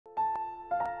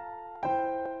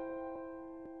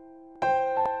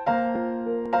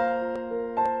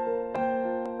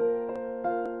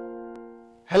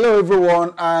Hello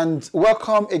everyone, and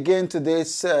welcome again to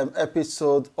this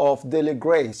episode of Daily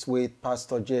Grace with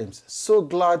Pastor James. So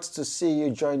glad to see you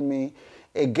join me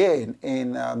again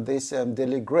in this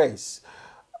Daily Grace.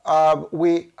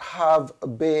 We have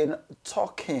been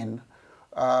talking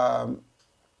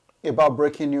about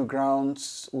breaking new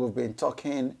grounds. We've been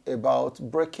talking about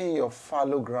breaking your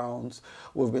fallow grounds.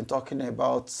 We've been talking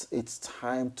about it's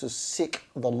time to seek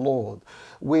the Lord.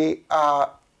 We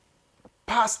are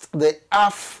past the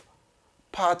half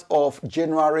part of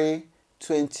January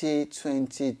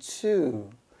 2022,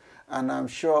 and I'm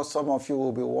sure some of you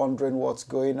will be wondering what's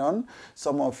going on.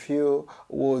 Some of you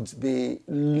would be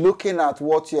looking at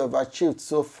what you have achieved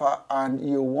so far and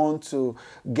you want to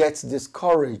get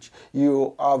discouraged.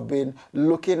 You have been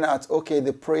looking at, okay,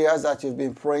 the prayers that you've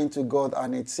been praying to God,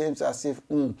 and it seems as if,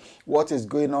 what is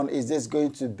going on? Is this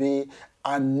going to be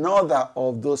another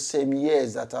of those same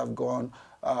years that have gone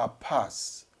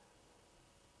past?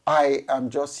 I am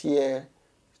just here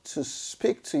to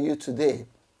speak to you today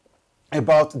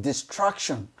about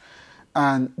distraction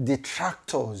and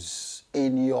detractors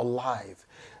in your life.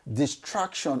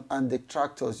 Distraction and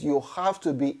detractors. You have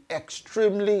to be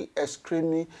extremely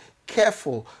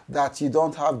careful that you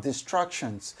don't have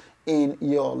distractions in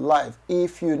your life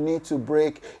if you need to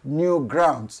break new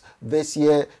grounds this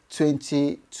year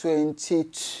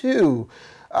 2022.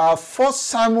 1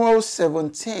 Samuel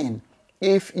 17.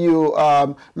 If you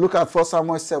look at 1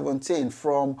 Samuel 17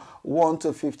 from 1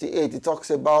 to 58, it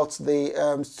talks about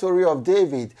the story of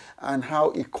David and how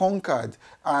he conquered.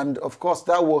 And of course,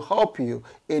 that will help you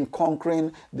in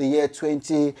conquering the year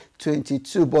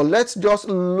 2022. But let's just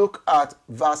look at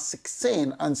verse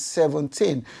 16 and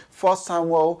 17. 1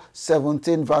 Samuel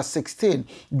 17 verse 16.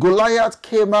 Goliath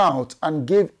came out and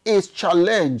gave his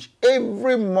challenge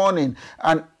every morning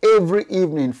and every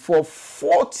evening for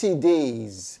 40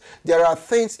 days. There are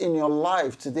things in your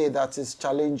life today that is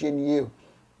challenging you.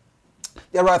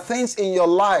 There are things in your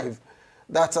life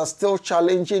that are still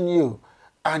challenging you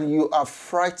and you are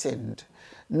frightened.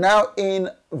 Now in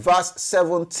verse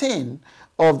 17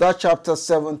 of that chapter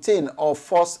 17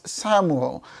 of 1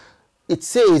 Samuel, it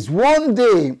says, one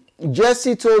day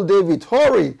Jesse told David,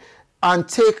 hurry and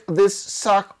take this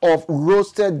sack of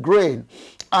roasted grain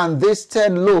and these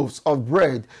 10 loaves of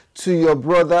bread to your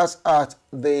brothers at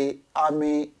the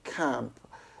army camp.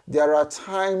 There are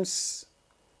times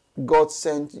God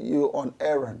sent you on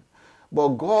errand, but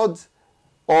God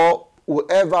or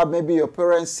whoever, maybe your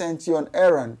parents sent you on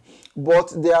errand,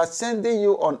 but they are sending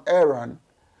you on errand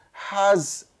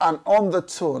has an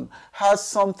undertone, has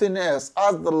something else,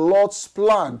 has the Lord's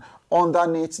plan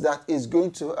underneath that is going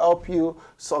to help you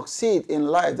succeed in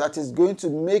life, that is going to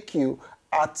make you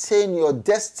attain your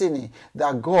destiny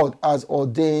that God has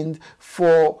ordained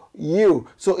for you.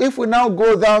 So if we now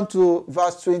go down to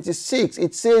verse 26,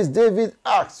 it says David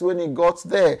asked when he got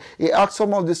there, he asked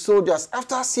some of the soldiers,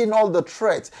 after seeing all the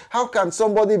threats, how can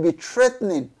somebody be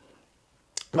threatening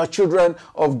the children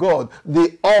of God,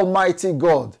 the Almighty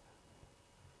God?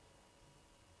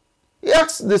 He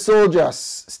asked the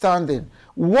soldiers standing,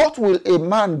 what will a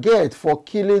man get for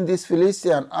killing this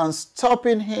Philistine and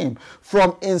stopping him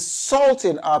from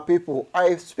insulting our people?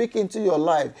 I speak into your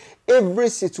life. Every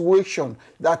situation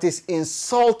that is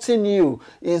insulting you,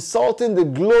 insulting the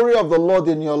glory of the Lord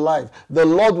in your life, the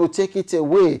Lord will take it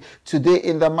away today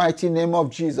in the mighty name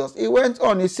of Jesus. He went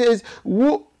on, he says,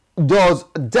 who does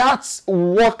that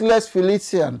worthless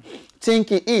Philistine think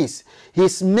he is?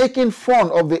 He's making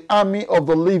fun of the army of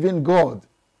the living God.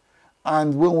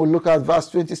 And when we look at verse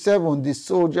 27, the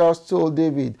soldiers told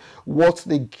David what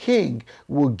the king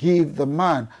will give the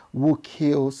man who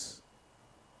kills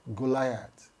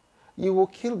Goliath. You will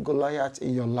kill Goliath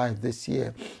in your life this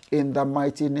year in the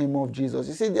mighty name of Jesus.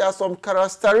 You see, there are some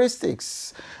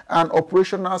characteristics and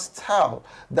operational style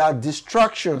that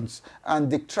distractions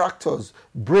and detractors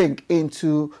bring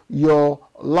into your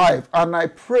life. And I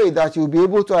pray that you'll be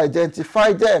able to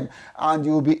identify them and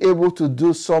you'll be able to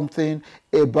do something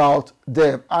about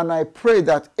them. And I pray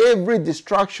that every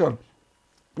distraction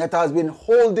that has been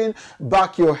holding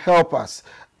back your helpers,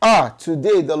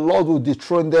 today the Lord will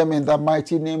dethrone them in the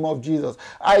mighty name of Jesus.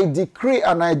 I decree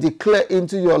and I declare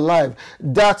into your life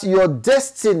that your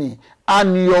destiny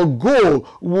and your goal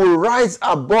will rise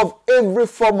above every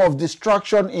form of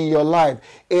distraction in your life.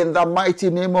 In the mighty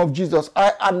name of Jesus,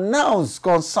 I announce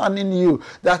concerning you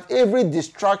that every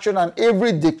distraction and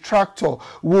every detractor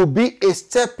will be a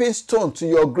stepping stone to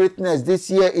your greatness this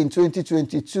year in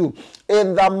 2022.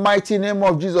 In the mighty name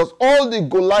of Jesus, all the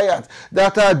Goliaths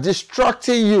that are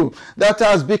distracting you, that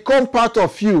has become part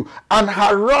of you and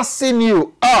harassing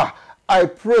you, I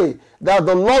pray that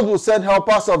the Lord will send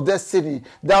helpers of destiny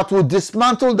that will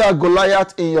dismantle that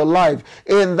Goliath in your life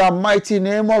in the mighty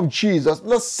name of Jesus.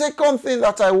 The second thing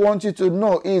that I want you to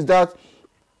know is that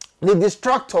the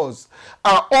distractors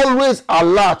are always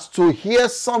alert to hear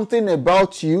something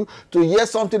about you, to hear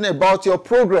something about your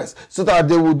progress, so that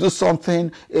they will do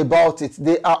something about it.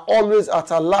 They are always at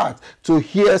alert to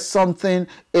hear something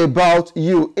about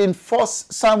you. In 1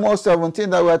 Samuel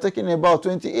 17 that we are talking about,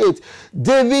 28,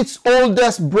 David's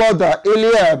oldest brother,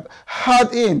 Eliab,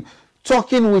 heard him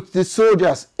talking with the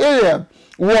soldiers. Eliab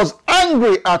was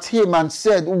angry at him and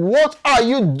said, "What are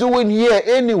you doing here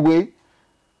anyway?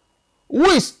 Who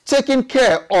is taking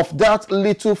care of that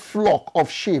little flock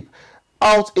of sheep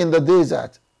out in the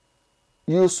desert?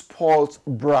 You spoiled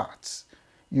brats.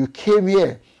 You came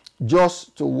here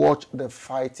just to watch the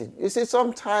fighting." You see,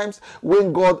 sometimes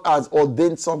when God has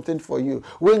ordained something for you,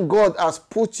 when God has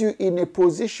put you in a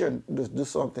position to do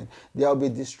something, there will be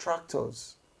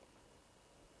distractors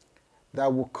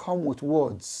that will come with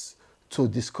words to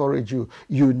discourage you.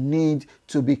 You need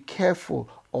to be careful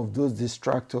of those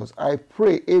distractors. I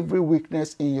pray every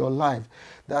weakness in your life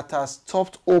that has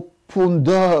stopped open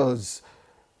doors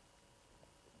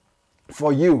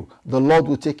for you, the Lord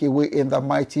will take away in the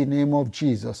mighty name of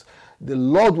Jesus. The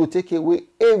Lord will take away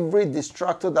every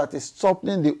distractor that is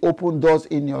stopping the open doors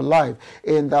in your life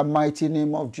in the mighty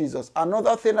name of Jesus.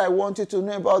 Another thing I want you to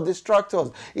know about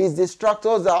distractors is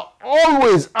distractors are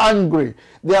always angry.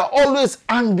 They are always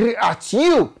angry at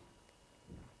you.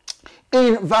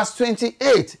 In verse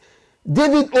 28,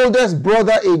 David's oldest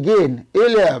brother again,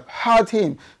 Eliab, heard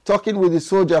him talking with the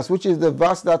soldiers, which is the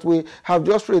verse that we have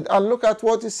just read. And look at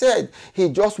what he said. He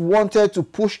just wanted to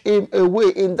push him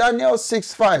away. In Daniel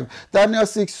 6:5,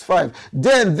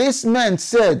 then this man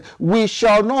said, "We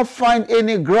shall not find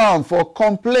any ground for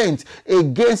complaint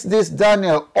against this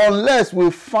Daniel unless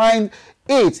we find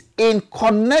it in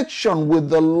connection with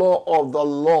the law of the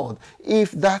Lord."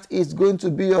 If that is going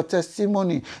to be your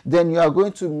testimony, then you are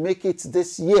going to make it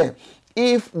this year.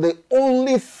 If the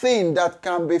only thing that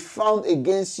can be found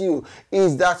against you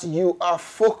is that you are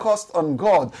focused on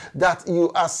God, that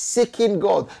you are seeking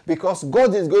God, because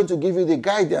God is going to give you the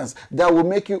guidance that will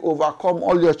make you overcome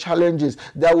all your challenges,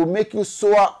 that will make you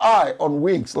soar high on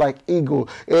wings like eagle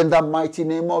in the mighty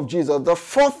name of Jesus. The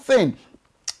fourth thing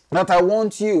that I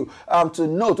want you to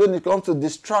note when it comes to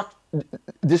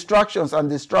distractions and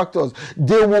distractors,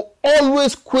 they will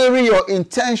always query your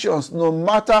intentions no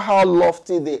matter how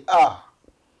lofty they are.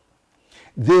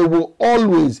 They will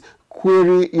always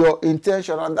query your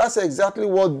intention, and that's exactly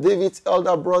what David's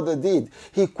elder brother did.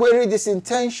 He queried his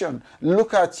intention.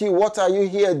 Look at you. What are you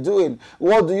here doing?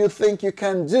 What do you think you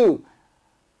can do?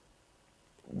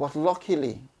 But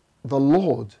luckily, the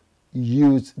Lord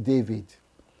used David.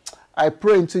 I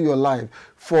pray into your life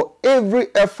for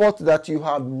every effort that you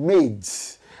have made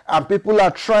and people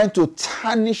are trying to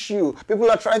tarnish you, people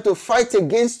are trying to fight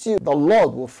against you, the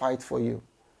Lord will fight for you.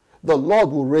 The Lord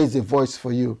will raise a voice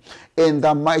for you in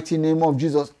the mighty name of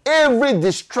Jesus. Every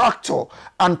distractor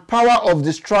and power of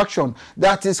distraction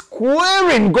that is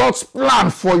querying God's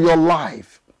plan for your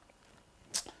life,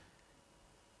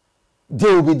 they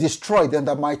will be destroyed in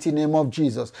the mighty name of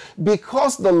Jesus.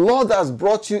 Because the Lord has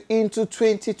brought you into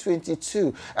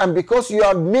 2022 and because you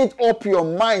have made up your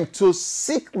mind to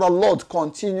seek the Lord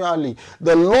continually,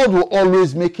 the Lord will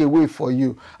always make a way for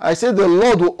you. I say the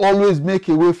Lord will always make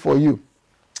a way for you.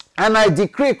 And I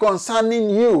decree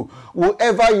concerning you,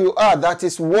 whoever you are that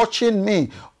is watching me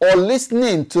or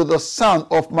listening to the sound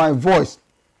of my voice,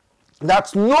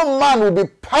 that no man will be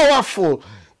powerful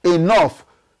enough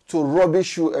to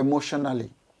rubbish you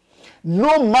emotionally.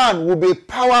 No man will be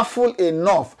powerful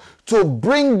enough to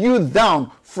bring you down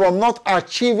from not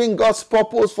achieving God's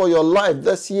purpose for your life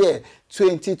this year,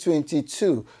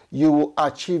 2022. You will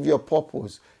achieve your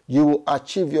purpose. You will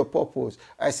achieve your purpose.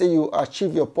 I say you will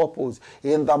achieve your purpose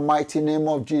in the mighty name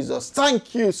of Jesus.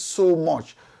 Thank you so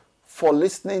much for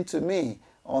listening to me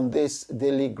on this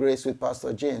Daily Grace with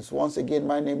Pastor James. Once again,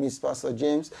 my name is Pastor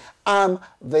James. I'm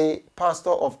the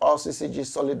pastor of RCCG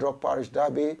Solid Rock Parish,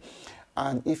 Derby.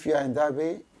 And if you are in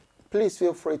Derby, please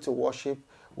feel free to worship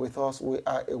with us. We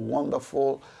are a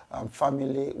wonderful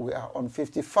family. We are on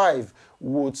 55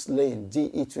 Woods Lane,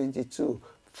 DE22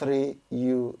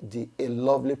 3UD, a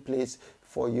lovely place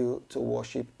for you to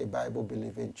worship, a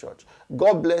Bible-believing church.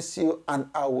 God bless you, and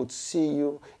I would see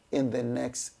you in the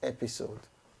next episode.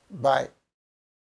 Bye.